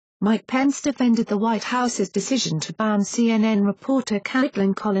Mike Pence defended the White House's decision to ban CNN reporter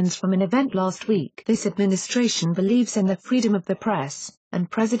Caitlin Collins from an event last week. This administration believes in the freedom of the press,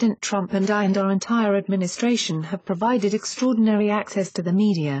 and President Trump and I and our entire administration have provided extraordinary access to the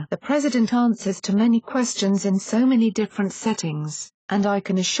media. The president answers to many questions in so many different settings, and I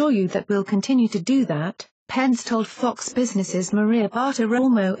can assure you that we'll continue to do that, Pence told Fox Business's Maria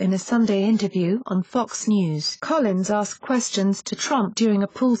Bartiromo in a Sunday interview on Fox News. Collins asked questions to Trump during a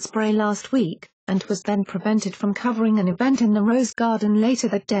pool spray last week, and was then prevented from covering an event in the Rose Garden later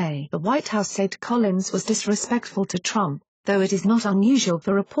that day. The White House said Collins was disrespectful to Trump, though it is not unusual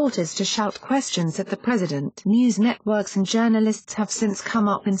for reporters to shout questions at the president. News networks and journalists have since come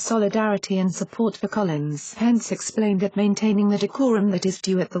up in solidarity and support for Collins. Pence explained that maintaining the decorum that is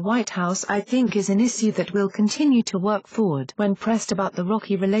due at the White House I think is an issue that will continue to work forward. When pressed about the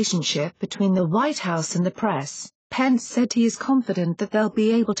rocky relationship between the White House and the press, Pence said he is confident that they'll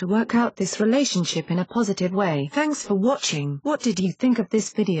be able to work out this relationship in a positive way. Thanks for watching. What did you think of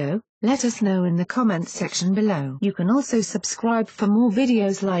this video? Let us know in the comments section below. You can also subscribe for more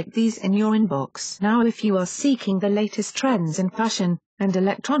videos like these in your inbox. Now if you are seeking the latest trends in fashion, and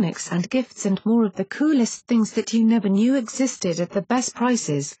electronics and gifts and more of the coolest things that you never knew existed at the best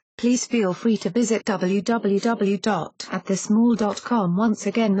prices, please feel free to visit www.athismall.com. Once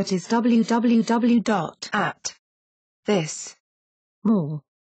again, that is www.athismall.com.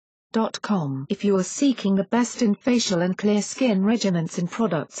 If you are seeking the best in facial and clear skin regimens and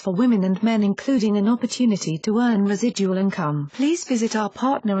products for women and men, including an opportunity to earn residual income, please visit our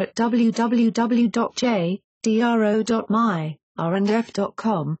partner at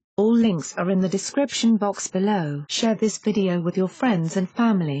www.jdro.my.rndf.com. All links are in the description box below. Share this video with your friends and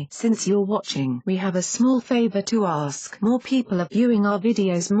family. Since you're watching, we have a small favor to ask. More people are viewing our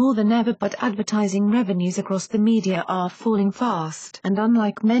videos more than ever, but advertising revenues across the media are falling fast. And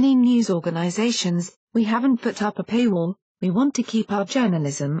unlike many news organizations, we haven't put up a paywall. We want to keep our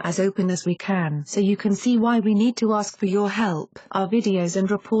journalism as open as we can, so you can see why we need to ask for your help. Our videos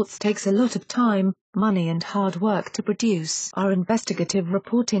and reports takes a lot of time, money and hard work to produce. Our investigative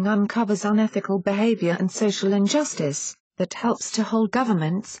reporting uncovers unethical behavior and social injustice that helps to hold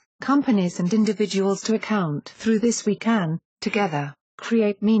governments, companies and individuals to account. Through this we can, together,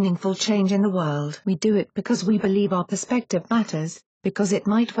 create meaningful change in the world. We do it because we believe our perspective matters, because it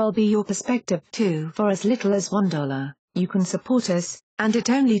might well be your perspective too. For as little as $1. You can support us, and it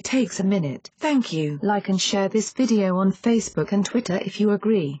only takes a minute. Thank you. Like and share this video on Facebook and Twitter if you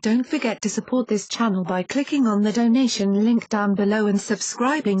agree. Don't forget to support this channel by clicking on the donation link down below and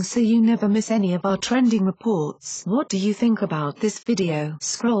subscribing so you never miss any of our trending reports. What do you think about this video?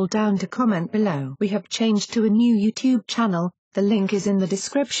 Scroll down to comment below. We have changed to a new YouTube channel. The link is in the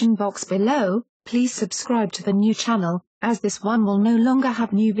description box below. Please subscribe to the new channel, as this one will no longer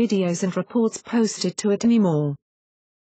have new videos and reports posted to it anymore.